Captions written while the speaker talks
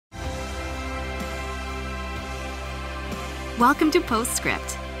Welcome to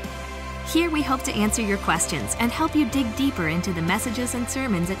Postscript. Here we hope to answer your questions and help you dig deeper into the messages and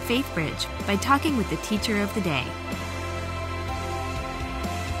sermons at Faithbridge by talking with the teacher of the day.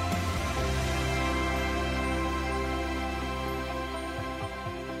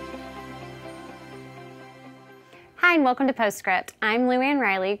 Hi, and welcome to Postscript. I'm Luann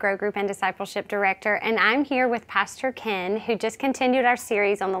Riley, Grow Group and Discipleship Director, and I'm here with Pastor Ken, who just continued our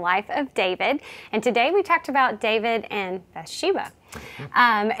series on the life of David. And today we talked about David and Bathsheba.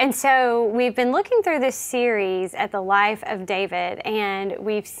 And so we've been looking through this series at the life of David, and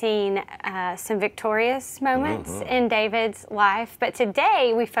we've seen some victorious moments in David's life. But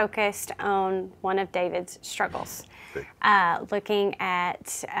today we focused on one of David's struggles. Looking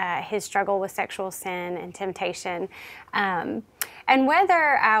at his struggle with sexual sin and temptation, and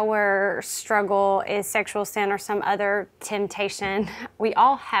whether our struggle is sexual sin or some other temptation, we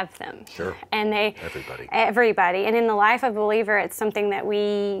all have them. Sure. And everybody. And in the life of a believer, it's something that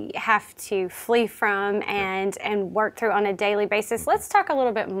we have to flee from and work through on a daily basis. Let's talk a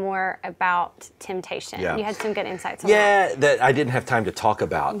little bit more about temptation. Yeah. You had some good insights on that. Yeah, that I didn't have time to talk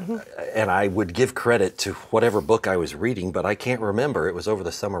about, and I would give credit to whatever book I was reading, but I can't remember. It was over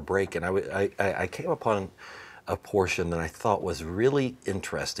the summer break, and I came upon a portion that I thought was really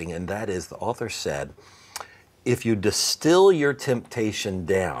interesting, and that is the author said, if you distill your temptation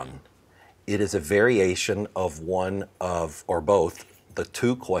down, it is a variation of one of, or both, the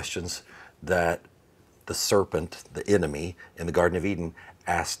two questions that the serpent, the enemy, in the Garden of Eden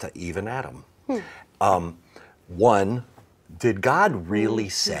asked to Eve and Adam. One, did God really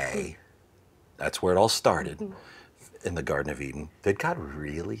say, that's where it all started, in the Garden of Eden, did God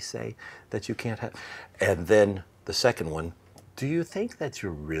really say that you can't have? And then the second one, do you think that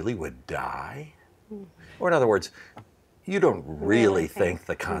you really would die? Or in other words, you don't really think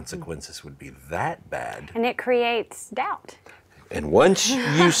the consequences would be that bad. And it creates doubt. And once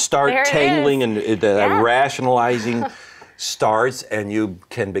you start tangling and rationalizing starts, and you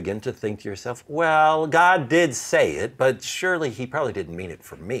can begin to think to yourself, well, God did say it, but surely he probably didn't mean it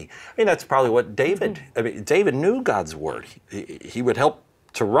for me. I mean, that's probably what David knew God's word. He would help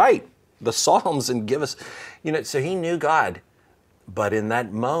to write the Psalms and give us, so he knew God. But in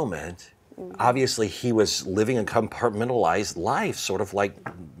that moment, obviously he was living a compartmentalized life, sort of like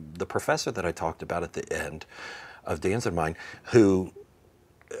the professor that I talked about at the end of Dan's and mine, who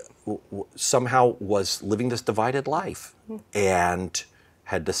somehow was living this divided life and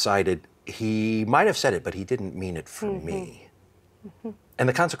had decided, he might have said it, but he didn't mean it for me. And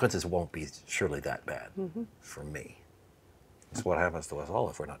the consequences won't be surely that bad for me. It's what happens to us all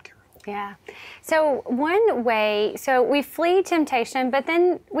if we're not careful. Yeah. So one way, we flee temptation, but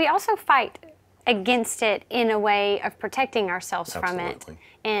then we also fight against it in a way of protecting ourselves from it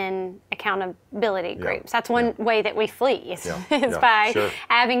in accountability groups. That's one way that we flee, is by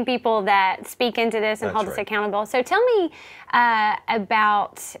having people that speak into this and hold us accountable. So tell me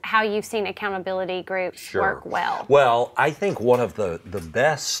about how you've seen accountability groups work well. Well, I think one of the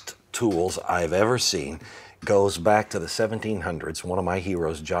best tools I've ever seen goes back to the 1700s. One of my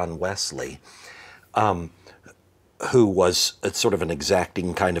heroes, John Wesley, who was sort of an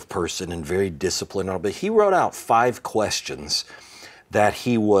exacting kind of person and very disciplined, but he wrote out 5 questions that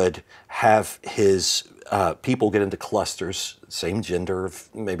he would have his people get into clusters, same gender, of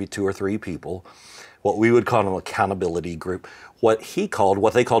maybe 2 or 3 people, what we would call an accountability group, what they called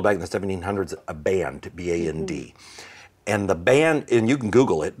back in the 1700s a band, B-A-N-D. And the band, and you can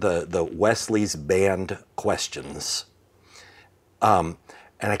Google it, the Wesley's Band questions.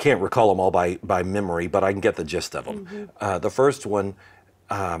 And I can't recall them all by memory, but I can get the gist of them. The first one,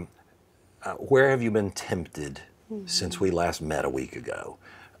 where have you been tempted since we last met a week ago?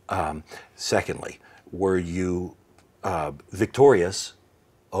 Secondly, were you victorious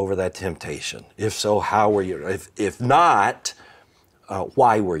over that temptation? If so, how were you? If not,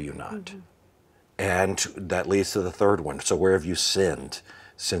 why were you not? And that leads to the third one. So where have you sinned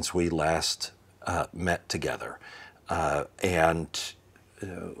since we last met together? And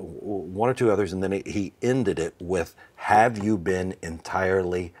one or 2 others, and then he ended it with, have you been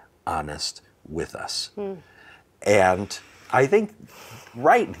entirely honest with us? And I think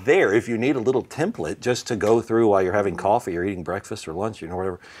right there, if you need a little template just to go through while you're having coffee or eating breakfast or lunch,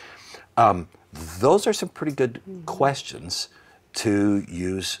 whatever, those are some pretty good questions to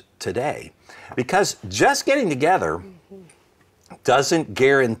use today. Because just getting together doesn't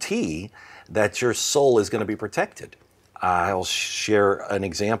guarantee that your soul is going to be protected. I'll share an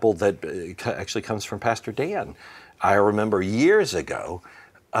example that actually comes from Pastor Dan. I remember years ago,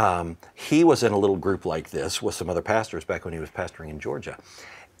 he was in a little group like this with some other pastors back when he was pastoring in Georgia.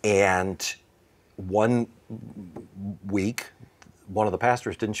 And one week, one of the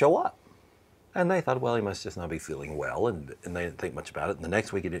pastors didn't show up. And they thought, well, he must just not be feeling well, and they didn't think much about it. And the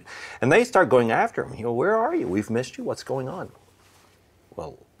next week he did. And they start going after him. Where are you? We've missed you. What's going on?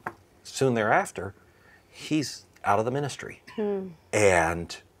 Well, soon thereafter, he's out of the ministry.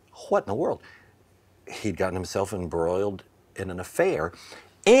 And what in the world? He'd gotten himself embroiled in an affair.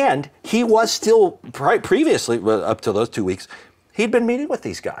 And he was still, previously, up to those 2 weeks, he'd been meeting with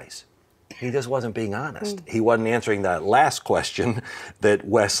these guys. He just wasn't being honest. He wasn't answering that last question that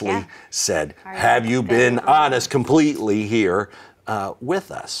Wesley said, have you been honest completely here with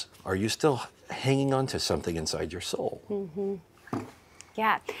us? Are you still hanging on to something inside your soul?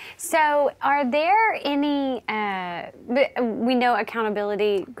 Yeah. So are there any, we know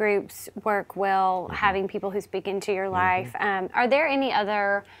accountability groups work well, having people who speak into your life. Are there any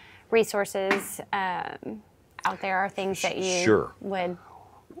other resources out there or things that you would...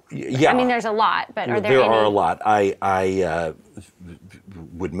 Yeah. I mean, there's a lot, but are there any? There are a lot. I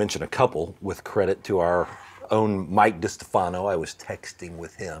would mention a couple with credit to our own Mike DiStefano. I was texting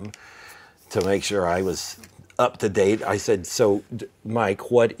with him to make sure I was up to date. I said, so Mike,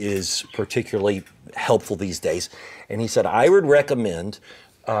 what is particularly helpful these days? And he said, I would recommend,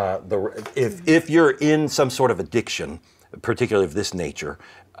 if you're in some sort of addiction, particularly of this nature,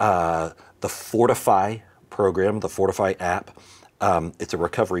 the Fortify program, the Fortify app. It's a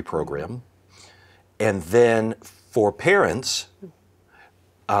recovery program. And then for parents,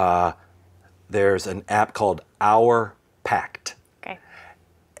 there's an app called Our Pact. Okay.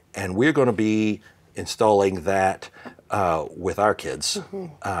 And we're going to be installing that with our kids,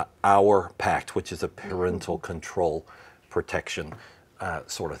 Our Pact, which is a parental control protection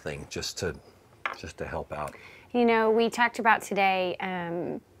sort of thing, just to help out. You know, we talked about today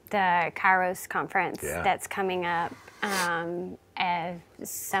the Kairos conference that's coming up.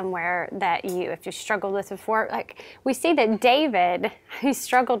 Somewhere that if you struggled with before, like we see that David, he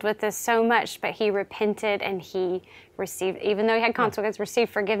struggled with this so much, but he repented and he received, even though he had consequences,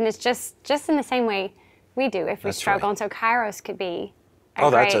 received forgiveness just in the same way we do if we struggle. And so Kairos could be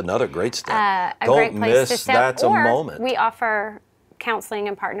that's another great step. Don't great place to step. That's or a moment. We offer counseling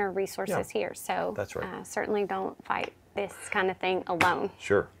and partner resources here, so that's right. Certainly don't fight this kind of thing alone.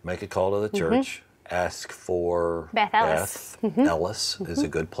 Sure, make a call to the church. Ask for Beth Ellis. Ellis is a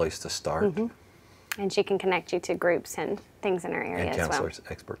good place to start. And she can connect you to groups and things in her area and as well. counselors,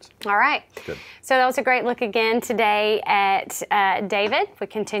 experts. All right. Good. So that was a great look again today at David. We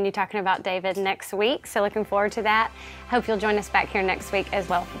continue talking about David next week, so looking forward to that. Hope you'll join us back here next week as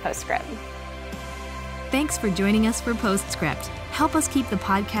well for Postscript. Thanks for joining us for Postscript. Help us keep the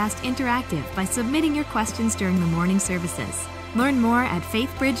podcast interactive by submitting your questions during the morning services. Learn more at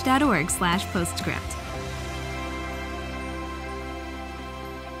faithbridge.org/postscript.